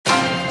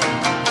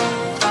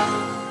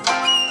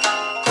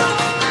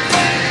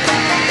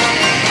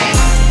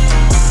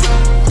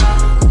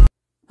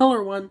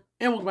everyone,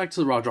 and welcome back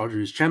to the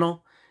Jazwares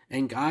channel.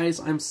 And guys,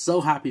 I'm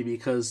so happy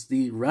because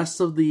the rest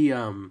of the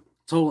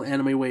total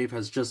anime wave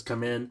has just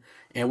come in,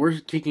 and we're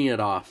kicking it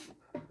off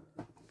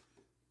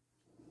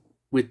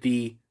with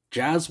the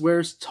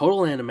Jazwares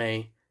total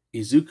anime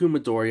Izuku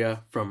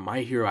Midoriya from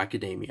My Hero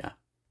Academia.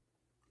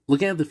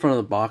 Looking at the front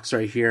of the box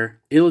right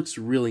here, it looks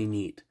really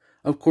neat.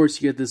 Of course,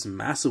 you get this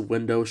massive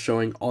window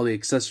showing all the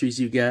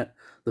accessories you get,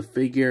 the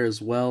figure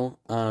as well.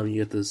 You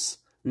get this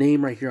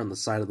name right here on the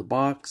side of the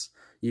box.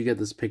 You get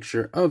this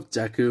picture of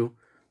Deku,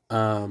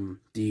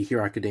 the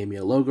Hero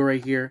Academia logo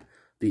right here,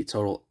 the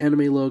total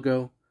anime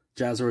logo,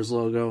 Jazwares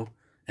logo,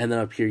 and then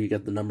up here you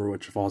get the number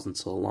which falls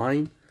into a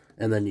line,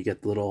 and then you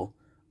get the little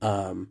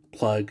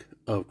plug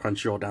of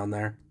Crunchyroll down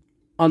there.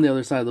 On the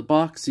other side of the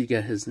box, you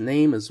get his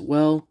name as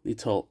well, the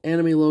total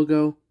anime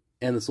logo,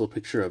 and this little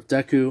picture of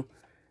Deku.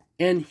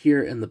 And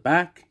here in the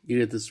back, you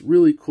get this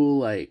really cool,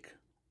 like,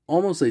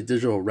 almost a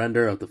digital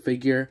render of the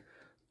figure.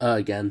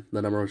 Again,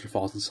 the number which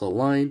falls into a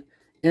line.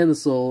 And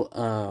this little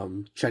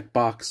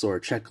checkbox or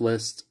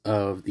checklist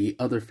of the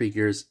other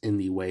figures in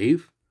the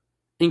wave.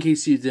 In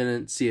case you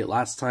didn't see it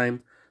last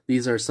time,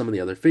 these are some of the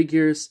other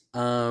figures.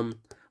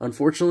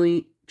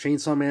 Unfortunately,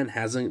 Chainsaw Man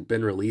hasn't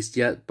been released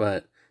yet,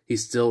 but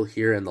he's still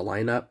here in the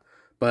lineup.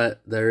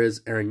 But there is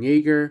Eren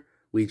Yeager,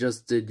 we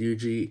just did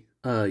Yuji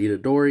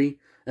Itadori,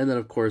 and then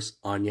of course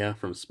Anya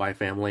from Spy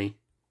Family.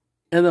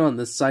 And then on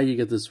this side you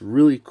get this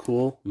really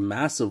cool,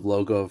 massive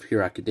logo of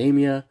Hero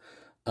Academia,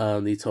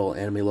 the total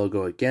anime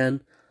logo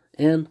again,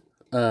 and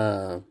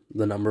the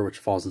number which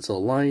falls into the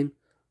line.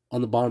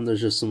 On the bottom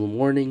there's just some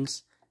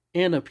warnings,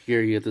 and up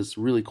here you get this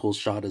really cool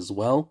shot as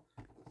well.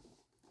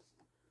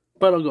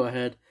 But I'll go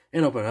ahead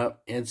and open it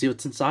up and see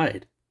what's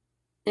inside.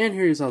 And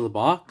here is out of the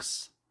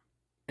box,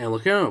 and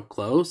looking at it up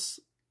close,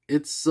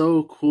 it's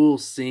so cool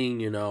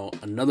seeing,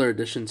 another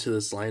addition to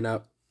this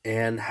lineup,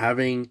 and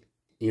having,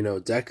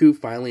 Deku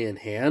finally in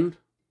hand.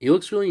 He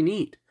looks really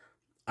neat.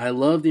 I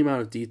love the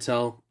amount of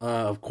detail.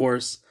 Of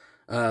course,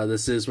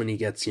 this is when he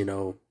gets,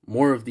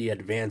 more of the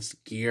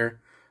advanced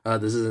gear.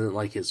 This isn't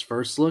like his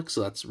first look,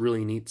 so that's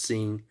really neat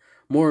seeing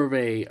more of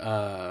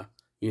a,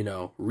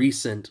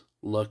 recent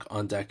look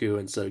on Deku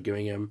instead of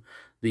giving him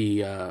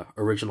the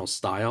original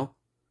style.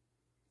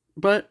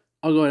 But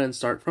I'll go ahead and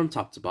start from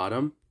top to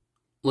bottom.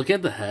 Look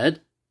at the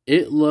head.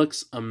 It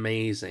looks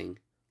amazing.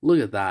 Look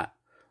at that.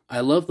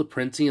 I love the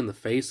printing in the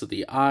face of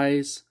the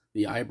eyes,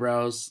 the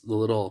eyebrows, the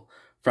little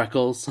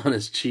freckles on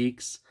his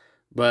cheeks.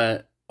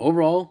 But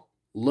overall,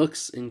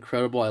 looks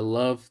incredible. I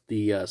love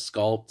the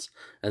sculpt.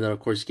 And then, of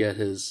course, you get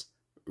his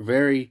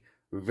very,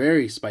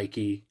 very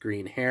spiky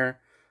green hair.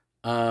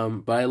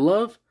 But I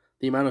love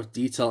the amount of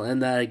detail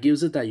and that it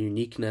gives it that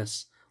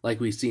uniqueness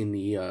like we see in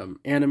the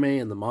anime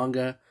and the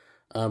manga.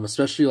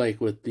 Especially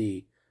like with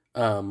the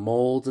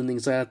molds and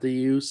things like that they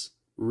use.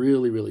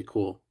 Really, really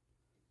cool.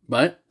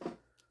 But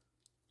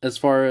as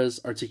far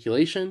as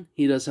articulation,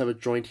 he does have a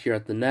joint here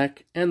at the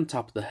neck and the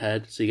top of the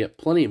head, so you get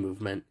plenty of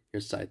movement here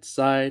side to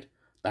side,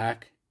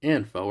 back,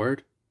 and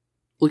forward.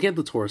 Looking at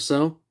the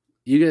torso,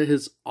 you get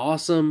his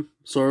awesome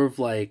sort of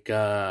like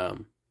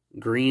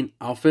green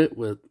outfit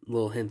with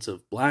little hints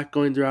of black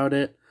going throughout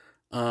it.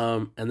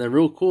 And then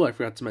real cool, I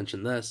forgot to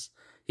mention this,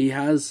 he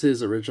has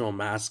his original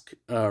mask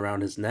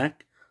around his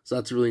neck, so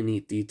that's a really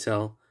neat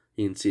detail.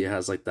 You can see it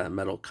has like that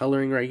metal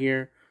coloring right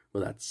here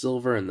with that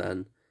silver, and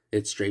then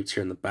it's draped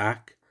here in the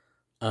back.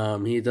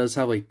 He does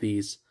have like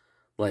these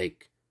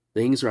like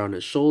things around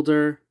his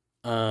shoulder.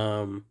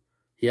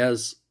 He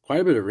has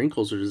quite a bit of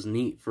wrinkles, which is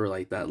neat for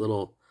like that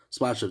little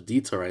splash of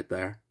detail right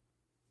there.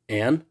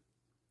 And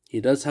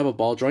he does have a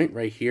ball joint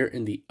right here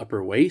in the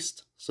upper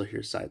waist. So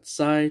here's side to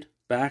side,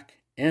 back,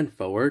 and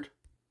forward.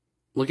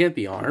 Looking at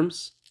the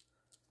arms,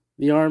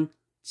 the arm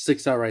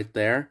sticks out right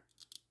there.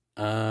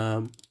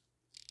 We're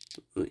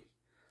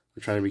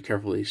trying to be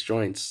careful with these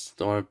joints.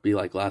 Don't want to be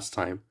like last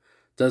time.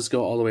 Does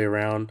go all the way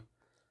around.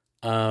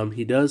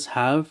 He does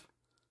have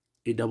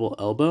a double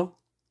elbow.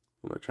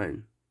 I'm going to try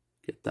and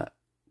get that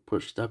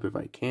pushed up if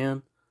I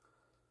can.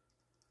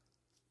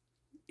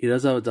 He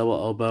does have a double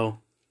elbow.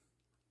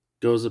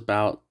 Goes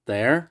about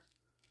there.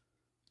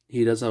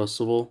 He does have a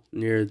swivel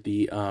near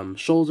the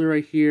shoulder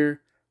right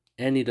here.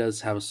 And he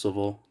does have a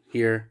swivel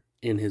here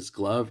in his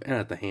glove and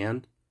at the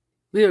hand.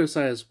 The other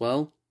side as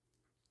well.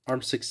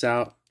 Arm sticks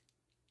out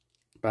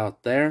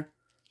about there.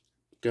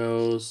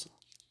 Goes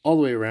all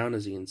the way around,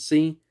 as you can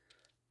see.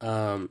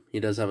 He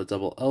does have a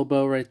double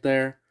elbow right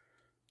there.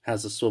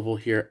 Has a swivel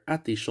here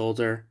at the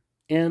shoulder.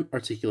 And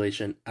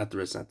articulation at the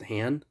wrist and at the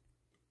hand.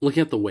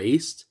 Looking at the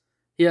waist,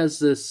 he has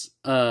this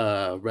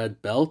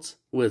red belt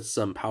with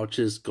some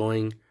pouches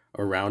going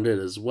around it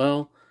as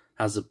well.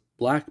 Has a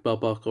black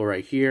belt buckle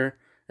right here.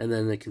 And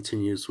then it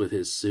continues with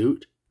his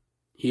suit.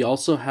 He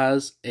also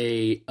has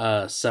a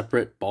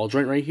separate ball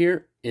joint right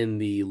here in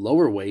the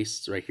lower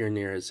waist, right here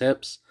near his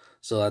hips.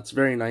 So that's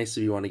very nice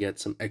if you want to get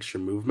some extra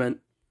movement.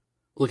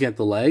 Looking at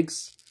the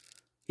legs,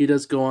 he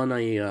does go on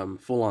a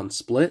full-on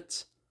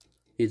split.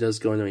 He does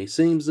go into a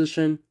sitting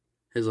position.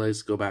 His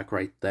legs go back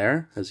right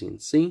there, as you can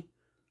see.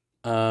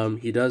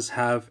 He does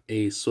have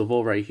a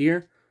swivel right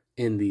here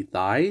in the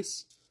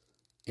thighs.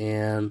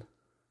 And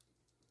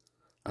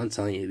I'm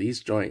telling you,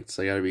 these joints,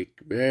 I gotta be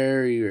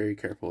very, very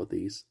careful with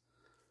these.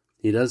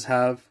 He does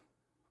have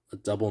a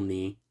double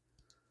knee.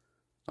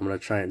 I'm gonna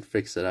try and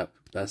fix it up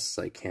best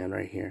as I can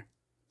right here.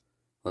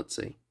 Let's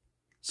see.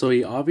 So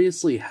he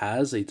obviously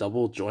has a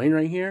double joint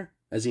right here.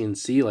 As you can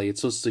see, like,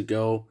 it's supposed to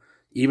go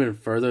even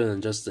further than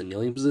just the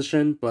kneeling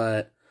position,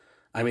 but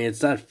I mean, it's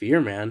that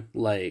fear, man.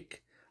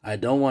 Like, I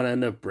don't want to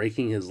end up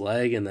breaking his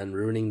leg and then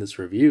ruining this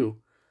review,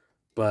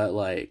 but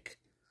like,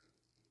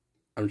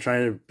 I'm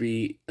trying to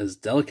be as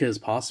delicate as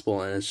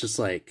possible, and it's just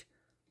like,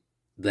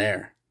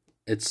 there.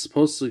 It's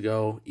supposed to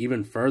go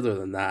even further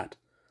than that,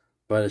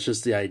 but it's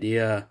just the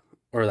idea,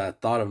 or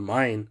that thought of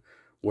mine,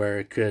 where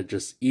it could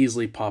just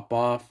easily pop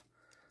off.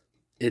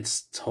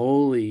 It's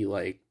totally,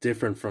 like,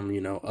 different from,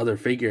 you know, other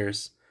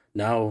figures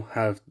now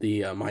have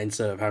the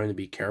mindset of having to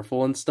be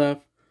careful and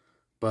stuff,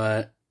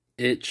 but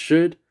it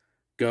should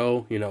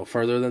go, you know,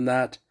 further than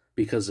that,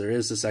 because there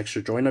is this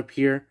extra joint up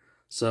here,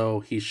 so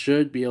he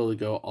should be able to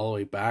go all the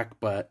way back,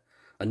 but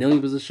a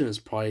kneeling position is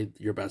probably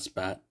your best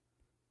bet.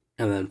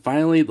 And then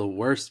finally, the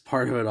worst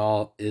part of it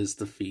all is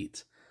the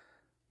feet.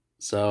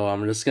 So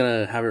I'm just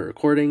gonna have it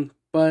recording,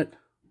 but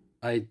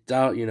I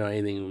doubt, you know,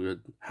 anything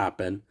would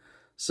happen.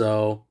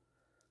 So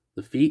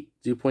the feet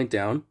do point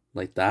down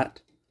like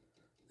that.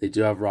 They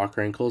do have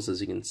rocker ankles, as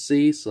you can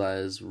see, so that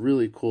is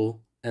really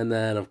cool. And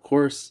then, of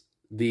course,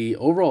 the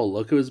overall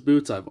look of his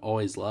boots I've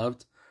always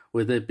loved,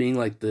 with it being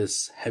like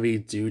this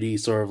heavy-duty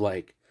sort of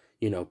like,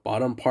 you know,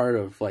 bottom part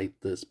of like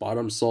this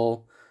bottom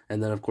sole.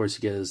 And then, of course,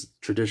 you get his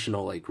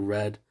traditional like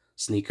red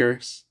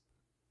sneakers.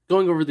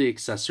 Going over the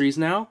accessories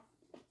now.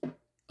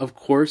 Of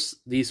course,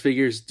 these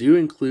figures do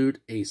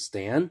include a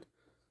stand.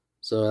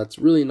 So that's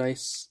really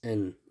nice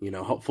and, you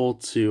know, helpful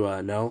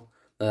to know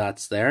that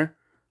that's there.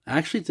 I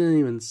actually didn't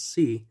even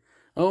see.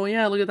 Oh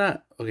yeah, look at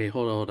that. Okay,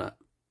 hold up.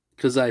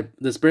 Because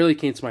this barely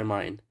came to my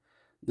mind.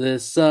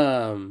 This,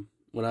 when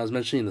I was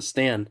mentioning the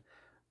stand,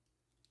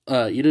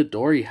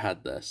 Itadori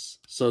had this.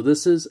 So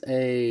this is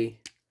a,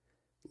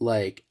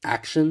 like,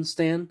 action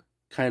stand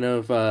kind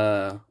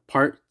of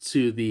part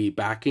to the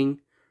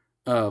backing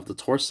of the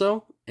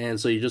torso. And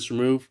so you just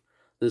remove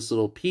this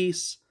little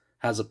piece.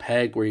 Has a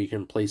peg where you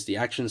can place the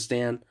action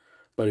stand,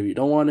 but if you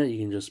don't want it, you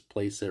can just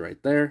place it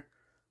right there.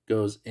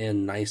 Goes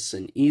in nice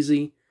and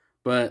easy,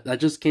 but that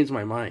just came to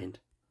my mind.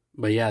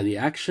 But yeah, the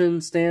action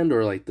stand,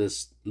 or like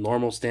this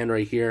normal stand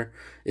right here,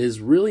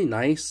 is really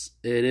nice.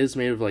 It is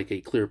made of like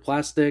a clear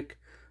plastic.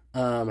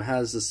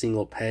 Has a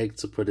single peg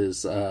to put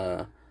his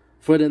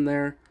foot in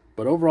there,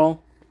 but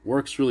overall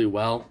works really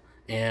well,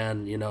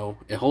 and you know,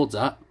 it holds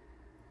up.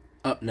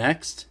 Up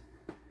next,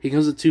 he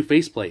comes with two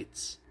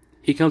faceplates.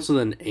 He comes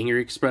with an angry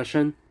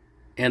expression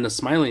and a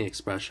smiling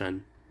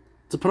expression.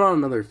 To put on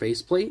another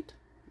faceplate,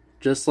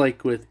 just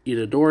like with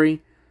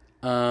Itadori,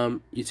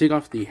 you take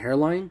off the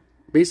hairline,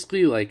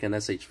 basically like an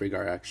SH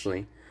Figure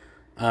actually.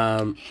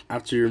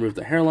 After you remove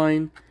the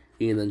hairline,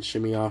 you can then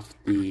shimmy off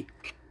the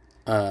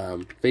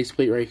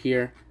faceplate right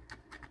here.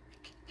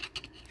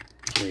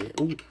 Wait,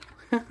 ooh.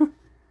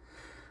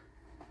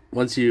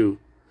 Once you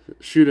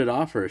shoot it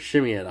off or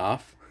shimmy it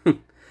off,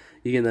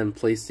 you can then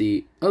place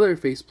the other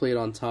faceplate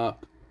on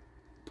top.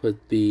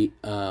 Put the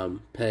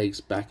pegs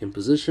back in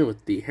position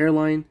with the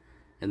hairline,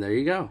 and there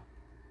you go.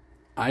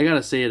 I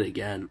gotta say it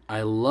again.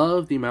 I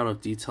love the amount of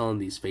detail in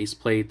these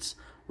faceplates.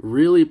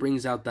 Really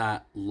brings out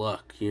that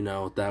look, you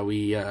know, that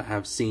we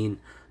have seen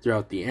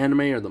throughout the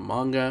anime or the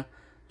manga.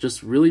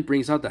 Just really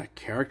brings out that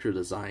character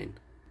design.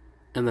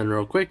 And then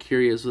real quick,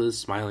 here he is with his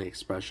smiling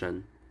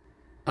expression.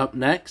 Up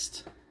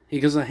next,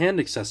 he comes with hand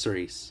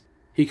accessories.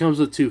 He comes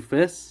with two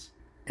fists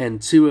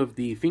and two of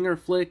the finger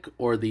flick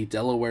or the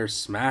Delaware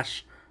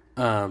smash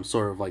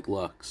sort of like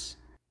looks.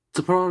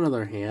 To put on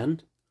another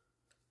hand,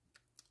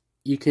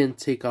 you can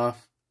take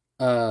off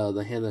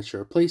the hand that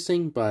you're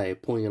replacing by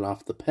pulling it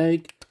off the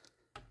peg.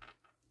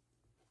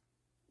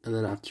 And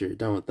then after you're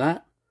done with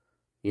that,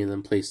 you can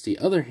then place the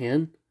other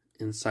hand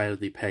inside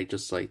of the peg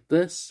just like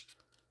this.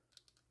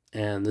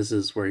 And this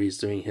is where he's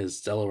doing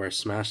his Delaware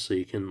smash, so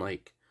you can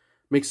like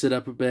mix it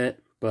up a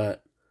bit.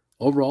 But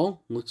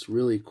overall, looks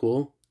really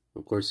cool.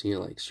 Of course, you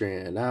can like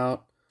straighten it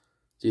out,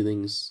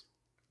 do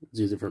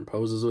different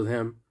poses with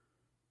him.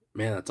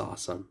 Man, that's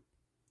awesome.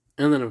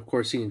 And then, of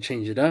course, you can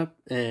change it up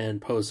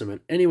and pose him in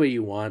any way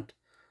you want.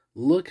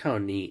 Look how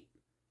neat.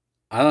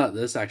 I thought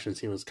this action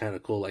scene was kind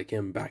of cool, like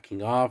him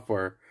backing off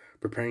or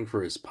preparing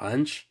for his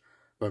punch.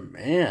 But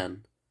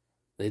man,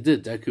 they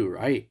did Deku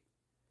right.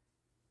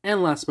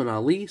 And last but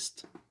not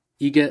least,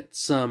 you get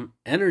some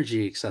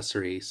energy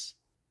accessories.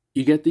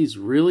 You get these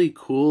really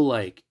cool,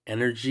 like,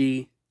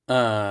 energy,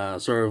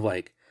 sort of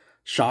like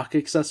shock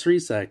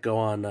accessories that go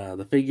on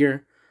the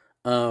figure.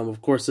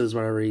 Of course, is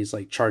whenever he's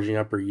like charging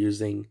up or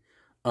using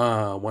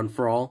One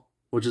for All,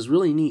 which is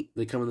really neat.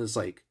 They come in this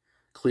like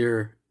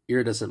clear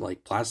iridescent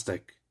like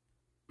plastic.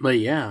 But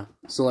yeah,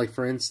 so like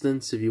for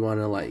instance, if you want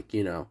to like,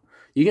 you know,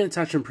 you can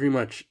attach them pretty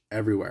much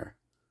everywhere.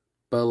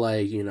 But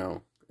like, you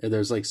know, if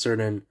there's like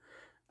certain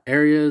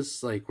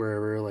areas like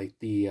wherever like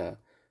the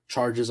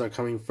charges are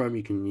coming from,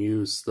 you can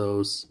use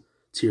those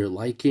to your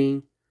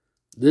liking.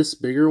 This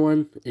bigger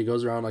one, it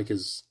goes around like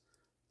his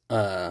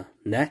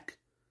neck.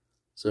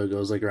 So it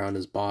goes like around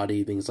his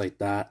body, things like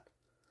that.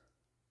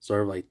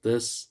 Sort of like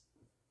this.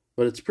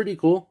 But it's pretty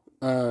cool.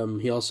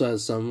 He also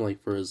has some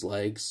like for his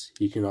legs.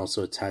 You can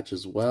also attach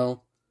as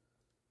well.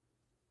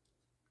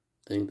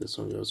 I think this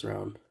one goes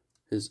around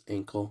his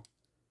ankle.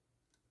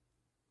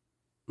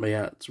 But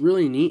yeah, it's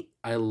really neat.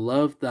 I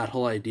love that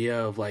whole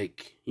idea of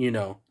like, you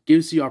know,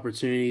 gives you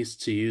opportunities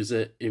to use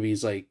it if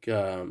he's like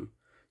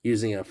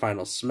using a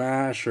final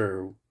smash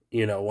or,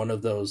 you know, one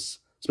of those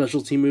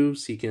specialty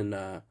moves. He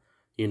can,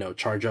 you know,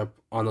 charge up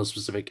on those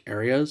specific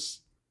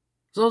areas.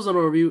 So that was an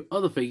overview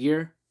of the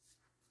figure.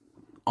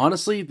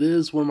 Honestly, this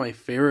is one of my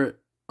favorite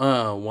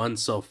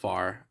ones so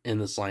far in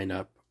this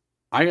lineup.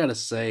 I gotta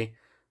say,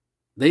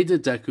 they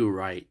did Deku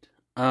right.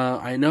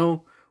 I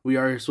know we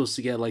are supposed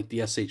to get like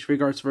the SH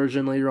Figuarts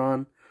version later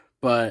on,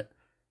 but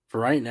for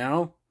right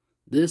now,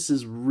 this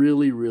is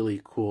really,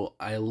 really cool.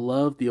 I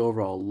love the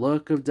overall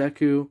look of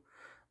Deku.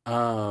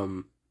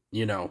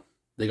 You know,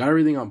 they got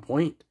everything on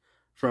point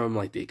from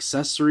like the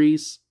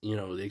accessories. You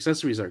know, the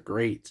accessories are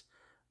great.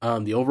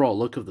 The overall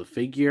look of the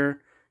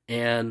figure,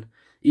 and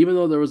even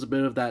though there was a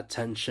bit of that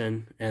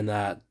tension and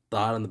that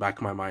thought in the back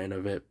of my mind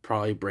of it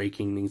probably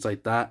breaking, things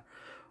like that,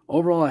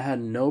 overall I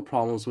had no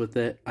problems with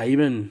it. I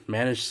even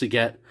managed to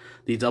get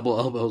the double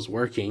elbows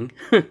working.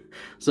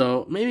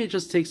 So maybe it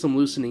just takes some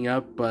loosening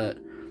up, but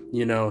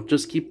you know,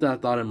 just keep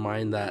that thought in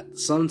mind that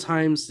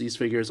sometimes these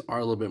figures are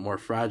a little bit more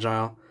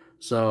fragile.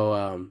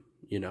 So,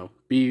 you know,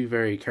 be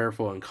very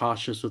careful and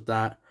cautious with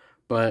that.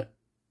 But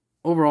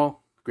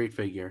overall, great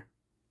figure.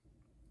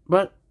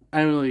 But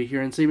I'm going to leave it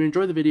here and say if you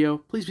enjoyed the video,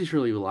 please be sure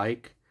to leave a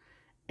like.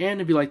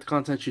 And if you like the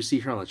content you see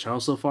here on the channel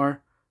so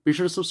far, be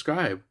sure to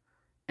subscribe.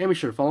 And be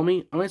sure to follow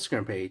me on my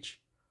Instagram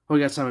page. Hope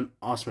you guys have an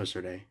awesome rest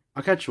of your day.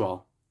 I'll catch you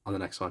all on the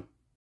next one.